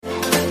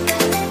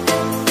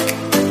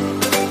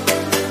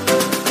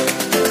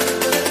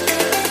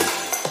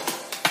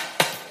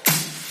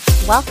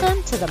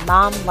Welcome to the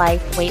Mom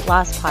Life Weight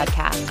Loss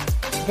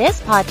Podcast. This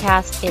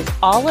podcast is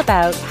all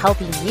about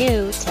helping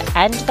you to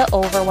end the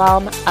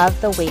overwhelm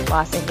of the weight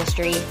loss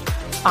industry.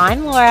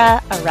 I'm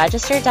Laura, a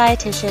registered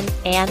dietitian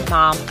and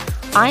mom.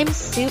 I'm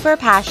super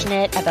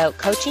passionate about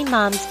coaching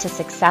moms to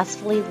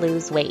successfully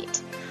lose weight.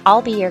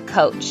 I'll be your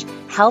coach,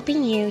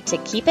 helping you to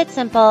keep it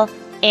simple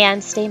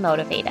and stay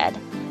motivated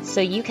so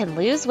you can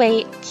lose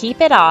weight,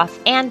 keep it off,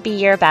 and be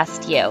your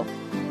best you.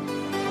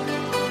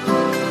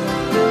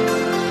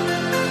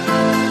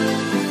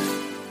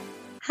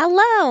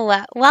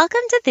 Hello,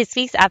 welcome to this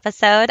week's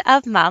episode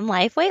of Mom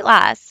Life Weight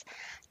Loss.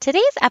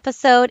 Today's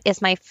episode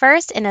is my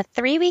first in a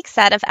 3-week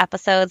set of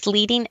episodes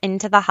leading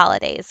into the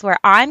holidays, where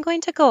I'm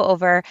going to go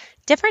over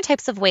different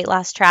types of weight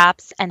loss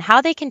traps and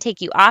how they can take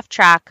you off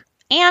track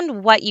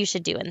and what you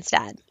should do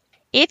instead.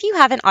 If you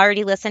haven't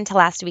already listened to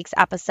last week's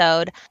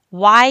episode,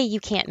 Why You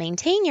Can't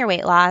Maintain Your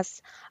Weight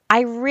Loss,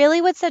 I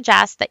really would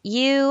suggest that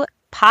you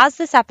pause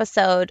this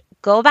episode,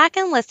 go back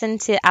and listen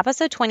to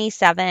episode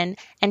 27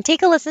 and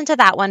take a listen to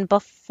that one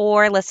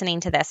before listening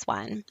to this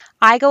one.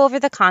 I go over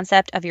the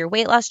concept of your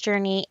weight loss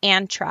journey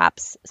and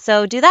traps,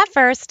 so do that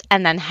first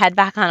and then head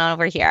back on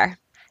over here.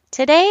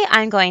 Today,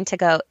 I'm going to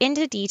go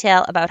into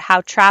detail about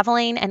how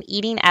traveling and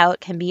eating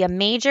out can be a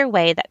major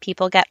way that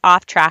people get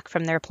off track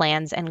from their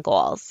plans and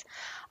goals.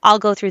 I'll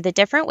go through the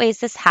different ways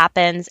this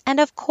happens, and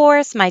of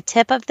course, my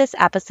tip of this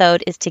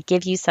episode is to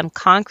give you some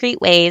concrete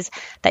ways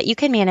that you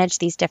can manage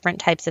these different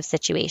types of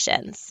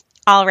situations.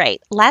 All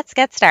right, let's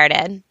get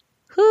started.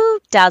 Who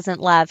doesn't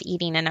love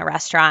eating in a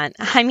restaurant?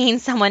 I mean,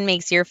 someone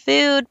makes your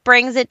food,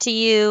 brings it to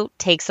you,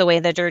 takes away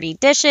the dirty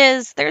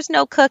dishes. There's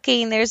no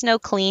cooking, there's no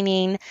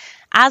cleaning.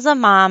 As a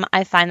mom,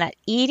 I find that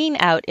eating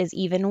out is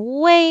even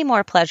way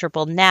more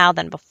pleasurable now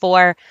than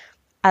before,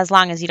 as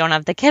long as you don't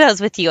have the kiddos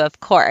with you, of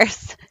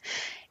course.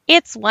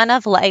 It's one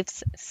of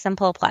life's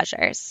simple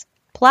pleasures.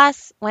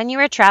 Plus, when you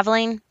are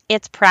traveling,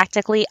 it's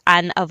practically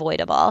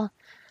unavoidable.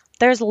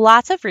 There's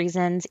lots of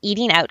reasons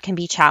eating out can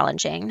be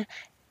challenging.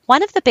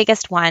 One of the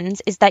biggest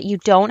ones is that you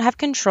don't have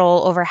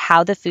control over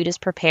how the food is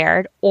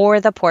prepared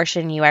or the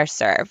portion you are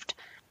served.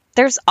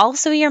 There's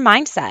also your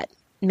mindset.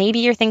 Maybe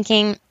you're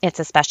thinking, it's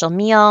a special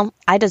meal,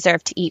 I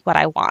deserve to eat what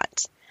I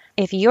want.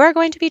 If you are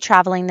going to be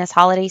traveling this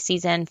holiday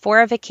season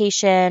for a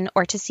vacation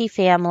or to see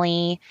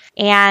family,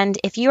 and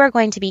if you are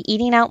going to be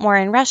eating out more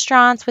in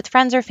restaurants with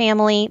friends or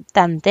family,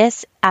 then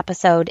this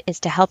episode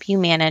is to help you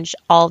manage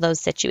all those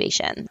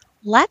situations.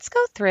 Let's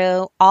go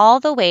through all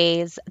the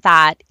ways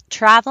that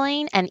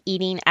traveling and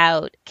eating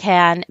out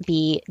can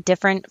be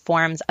different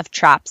forms of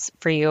traps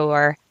for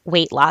your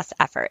weight loss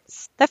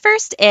efforts. The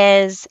first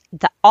is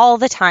the all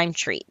the time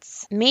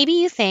treats. Maybe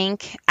you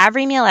think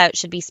every meal out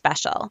should be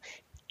special,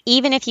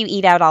 even if you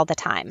eat out all the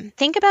time.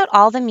 Think about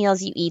all the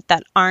meals you eat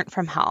that aren't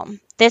from home.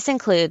 This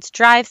includes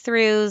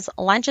drive-thrus,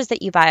 lunches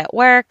that you buy at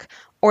work,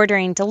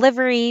 ordering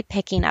delivery,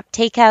 picking up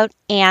takeout,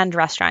 and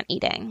restaurant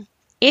eating.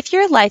 If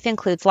your life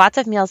includes lots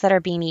of meals that are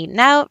being eaten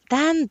out,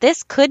 then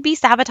this could be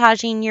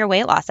sabotaging your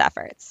weight loss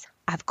efforts.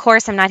 Of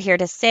course, I'm not here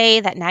to say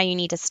that now you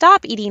need to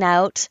stop eating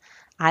out.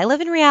 I live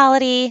in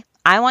reality.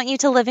 I want you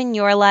to live in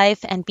your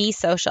life and be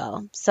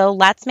social. So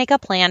let's make a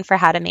plan for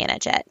how to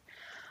manage it.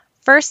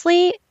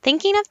 Firstly,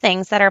 thinking of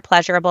things that are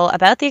pleasurable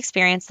about the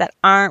experience that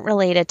aren't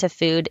related to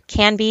food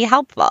can be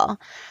helpful.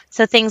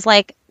 So things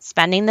like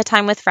spending the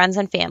time with friends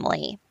and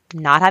family,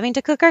 not having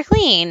to cook or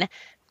clean,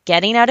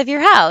 getting out of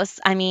your house.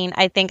 I mean,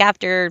 I think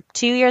after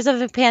 2 years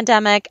of a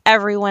pandemic,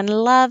 everyone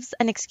loves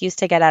an excuse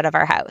to get out of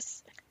our house.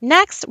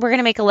 Next, we're going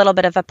to make a little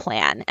bit of a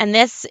plan, and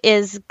this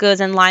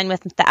goes in line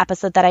with the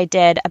episode that I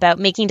did about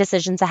making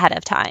decisions ahead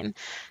of time.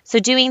 So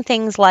doing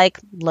things like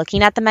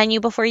looking at the menu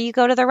before you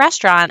go to the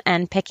restaurant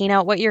and picking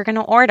out what you're going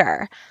to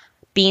order,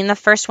 being the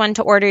first one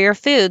to order your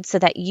food so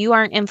that you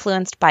aren't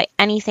influenced by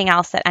anything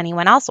else that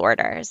anyone else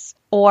orders,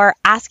 or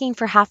asking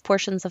for half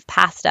portions of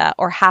pasta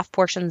or half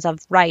portions of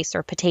rice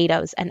or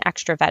potatoes and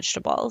extra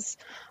vegetables.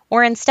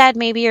 Or instead,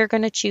 maybe you're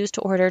going to choose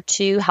to order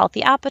 2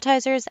 healthy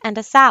appetizers and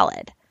a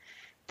salad.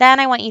 Then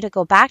I want you to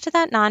go back to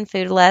that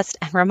non-food list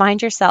and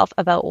remind yourself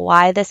about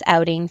why this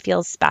outing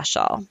feels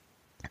special.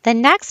 The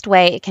next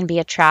way it can be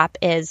a trap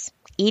is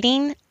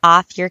eating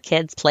off your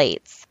kids'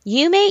 plates.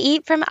 You may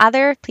eat from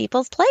other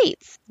people's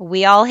plates.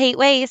 We all hate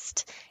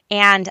waste.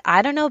 And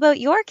I don't know about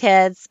your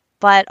kids,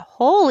 but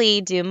holy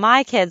do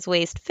my kids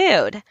waste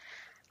food.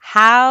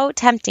 How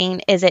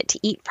tempting is it to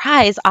eat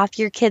fries off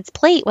your kid's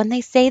plate when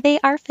they say they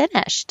are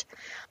finished?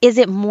 Is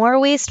it more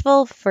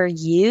wasteful for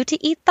you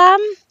to eat them?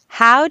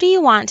 How do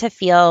you want to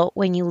feel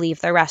when you leave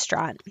the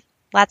restaurant?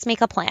 Let's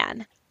make a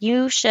plan.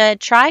 You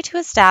should try to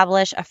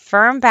establish a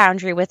firm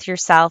boundary with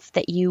yourself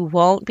that you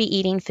won't be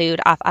eating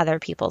food off other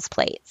people's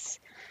plates.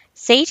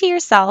 Say to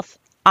yourself,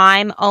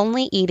 I'm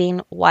only eating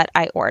what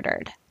I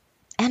ordered.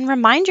 And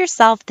remind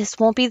yourself this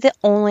won't be the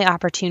only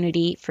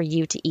opportunity for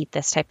you to eat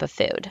this type of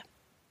food.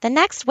 The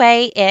next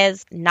way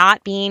is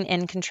not being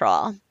in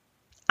control.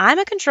 I'm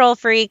a control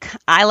freak.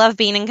 I love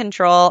being in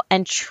control.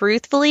 And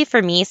truthfully,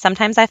 for me,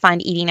 sometimes I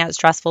find eating out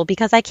stressful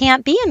because I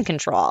can't be in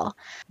control.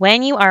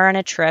 When you are on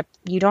a trip,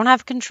 you don't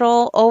have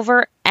control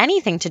over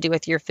anything to do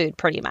with your food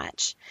pretty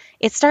much.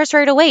 It starts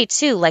right away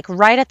too, like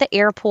right at the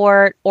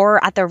airport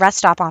or at the rest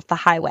stop off the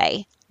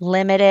highway.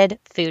 Limited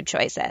food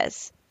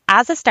choices.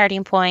 As a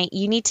starting point,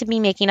 you need to be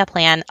making a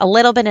plan a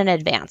little bit in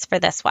advance for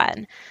this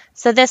one.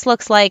 So this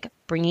looks like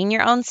bringing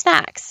your own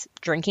snacks,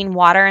 drinking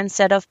water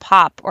instead of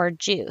pop or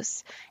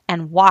juice,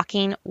 and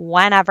walking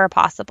whenever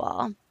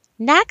possible.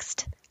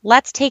 Next,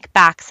 let's take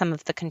back some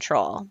of the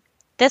control.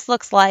 This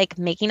looks like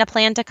making a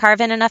plan to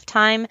carve in enough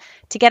time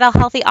to get a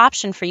healthy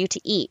option for you to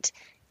eat,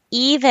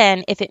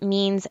 even if it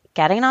means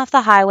getting off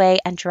the highway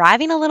and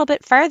driving a little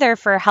bit further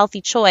for a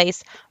healthy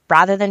choice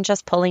rather than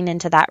just pulling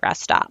into that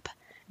rest stop.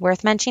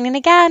 Worth mentioning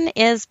again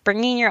is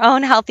bringing your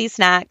own healthy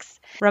snacks,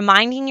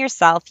 reminding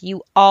yourself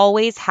you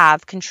always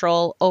have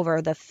control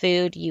over the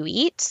food you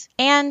eat,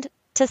 and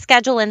to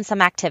schedule in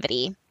some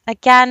activity.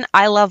 Again,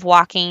 I love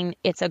walking.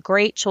 It's a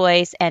great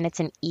choice and it's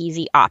an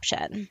easy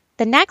option.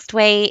 The next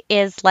way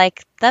is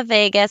like the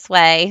Vegas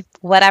way.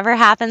 Whatever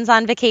happens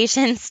on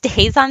vacation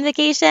stays on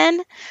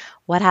vacation.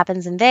 What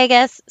happens in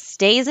Vegas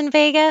stays in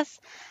Vegas.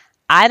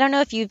 I don't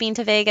know if you've been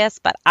to Vegas,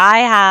 but I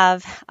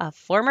have a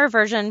former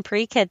version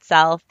pre-kid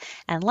self.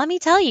 And let me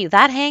tell you,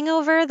 that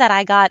hangover that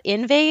I got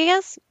in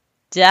Vegas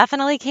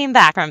definitely came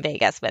back from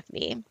Vegas with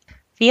me.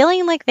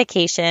 Feeling like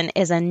vacation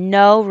is a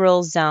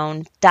no-rules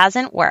zone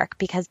doesn't work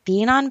because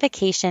being on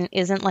vacation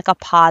isn't like a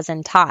pause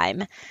in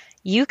time.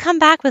 You come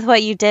back with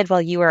what you did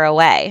while you were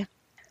away.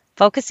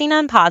 Focusing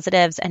on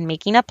positives and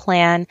making a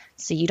plan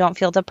so you don't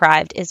feel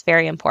deprived is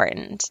very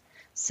important.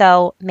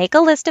 So make a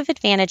list of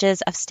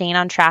advantages of staying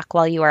on track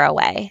while you are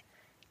away.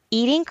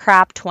 Eating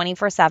crap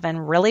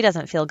 24/7 really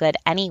doesn't feel good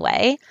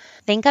anyway.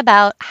 Think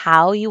about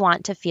how you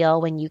want to feel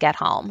when you get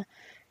home.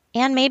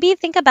 And maybe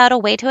think about a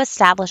way to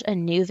establish a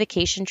new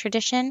vacation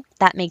tradition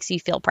that makes you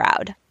feel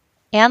proud.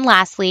 And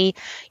lastly,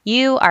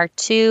 you are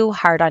too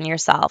hard on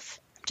yourself.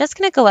 I'm just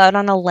going to go out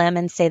on a limb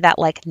and say that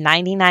like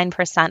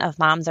 99% of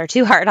moms are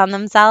too hard on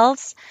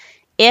themselves.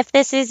 If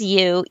this is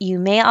you, you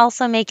may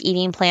also make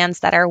eating plans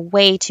that are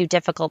way too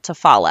difficult to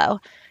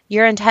follow.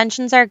 Your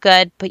intentions are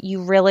good, but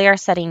you really are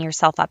setting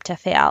yourself up to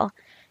fail.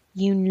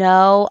 You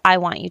know I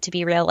want you to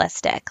be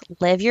realistic,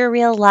 live your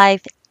real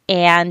life,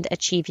 and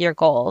achieve your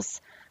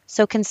goals.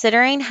 So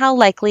considering how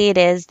likely it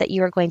is that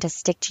you are going to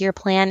stick to your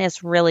plan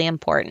is really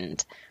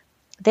important.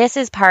 This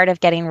is part of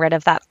getting rid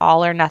of that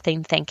all or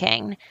nothing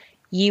thinking.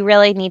 You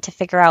really need to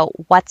figure out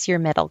what's your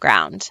middle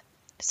ground.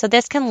 So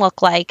this can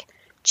look like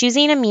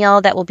choosing a meal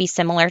that will be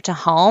similar to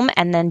home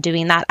and then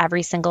doing that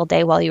every single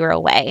day while you are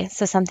away.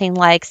 So something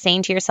like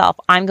saying to yourself,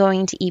 I'm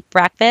going to eat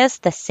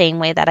breakfast the same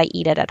way that I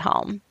eat it at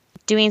home.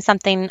 Doing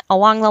something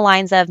along the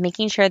lines of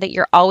making sure that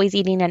you're always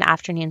eating an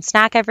afternoon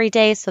snack every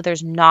day so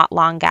there's not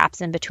long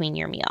gaps in between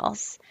your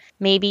meals.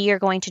 Maybe you're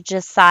going to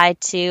decide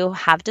to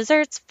have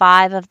desserts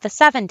 5 of the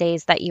 7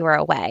 days that you are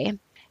away.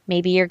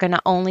 Maybe you're going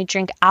to only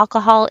drink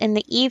alcohol in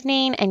the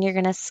evening and you're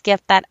going to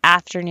skip that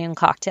afternoon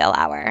cocktail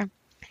hour.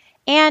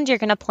 And you're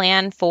going to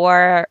plan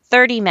for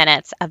 30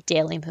 minutes of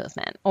daily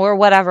movement or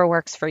whatever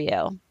works for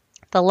you.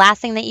 The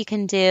last thing that you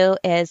can do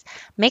is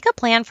make a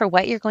plan for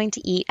what you're going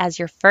to eat as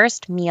your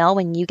first meal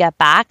when you get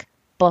back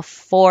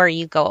before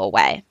you go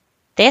away.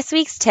 This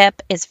week's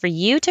tip is for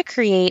you to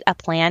create a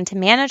plan to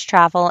manage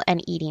travel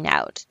and eating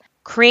out.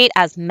 Create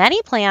as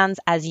many plans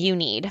as you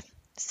need.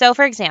 So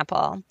for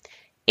example,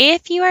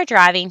 if you are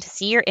driving to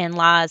see your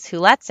in-laws who,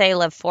 let's say,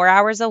 live 4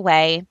 hours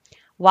away,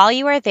 while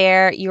you are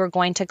there, you are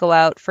going to go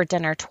out for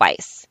dinner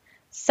twice.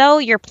 So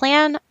your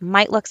plan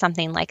might look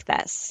something like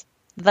this.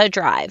 The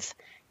drive.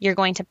 You're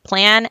going to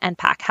plan and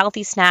pack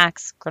healthy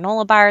snacks,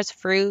 granola bars,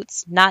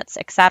 fruits, nuts,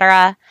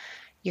 etc.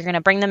 You're going to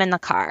bring them in the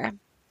car.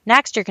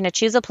 Next, you're going to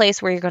choose a place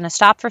where you're going to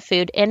stop for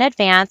food in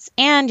advance,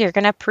 and you're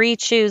going to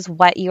pre-choose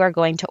what you are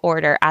going to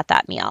order at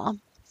that meal.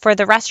 For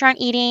the restaurant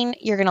eating,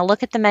 you're going to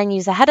look at the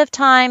menus ahead of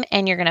time,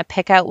 and you're going to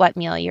pick out what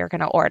meal you're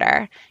going to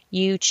order.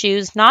 You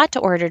choose not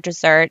to order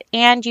dessert,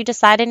 and you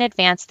decide in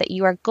advance that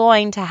you are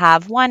going to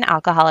have one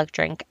alcoholic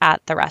drink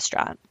at the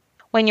restaurant.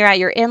 When you're at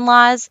your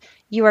in-laws,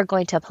 you are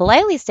going to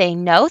politely say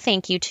no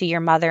thank you to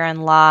your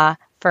mother-in-law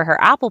for her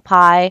apple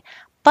pie,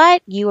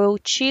 but you will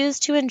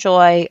choose to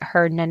enjoy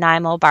her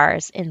Nanaimo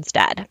bars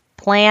instead.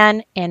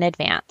 Plan in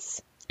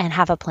advance and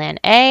have a plan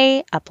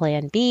A, a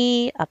plan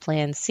B, a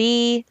plan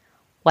C,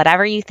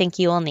 whatever you think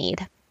you will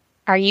need.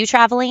 Are you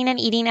traveling and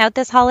eating out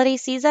this holiday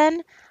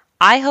season?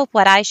 I hope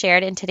what I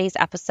shared in today's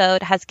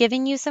episode has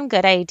given you some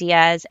good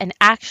ideas and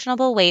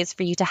actionable ways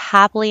for you to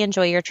happily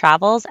enjoy your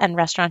travels and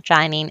restaurant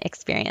dining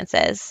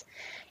experiences.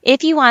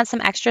 If you want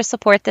some extra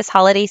support this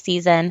holiday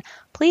season,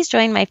 please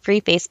join my free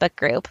Facebook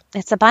group.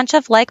 It's a bunch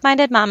of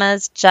like-minded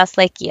mamas just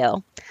like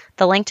you.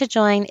 The link to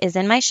join is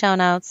in my show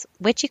notes,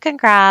 which you can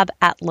grab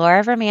at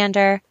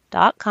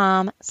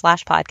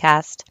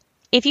lauravermander.com/podcast.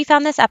 If you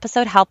found this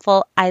episode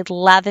helpful, I'd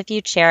love if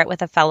you'd share it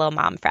with a fellow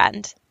mom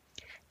friend.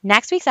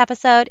 Next week's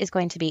episode is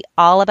going to be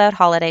all about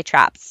holiday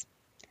traps.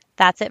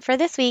 That's it for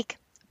this week.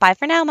 Bye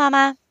for now,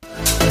 Mama.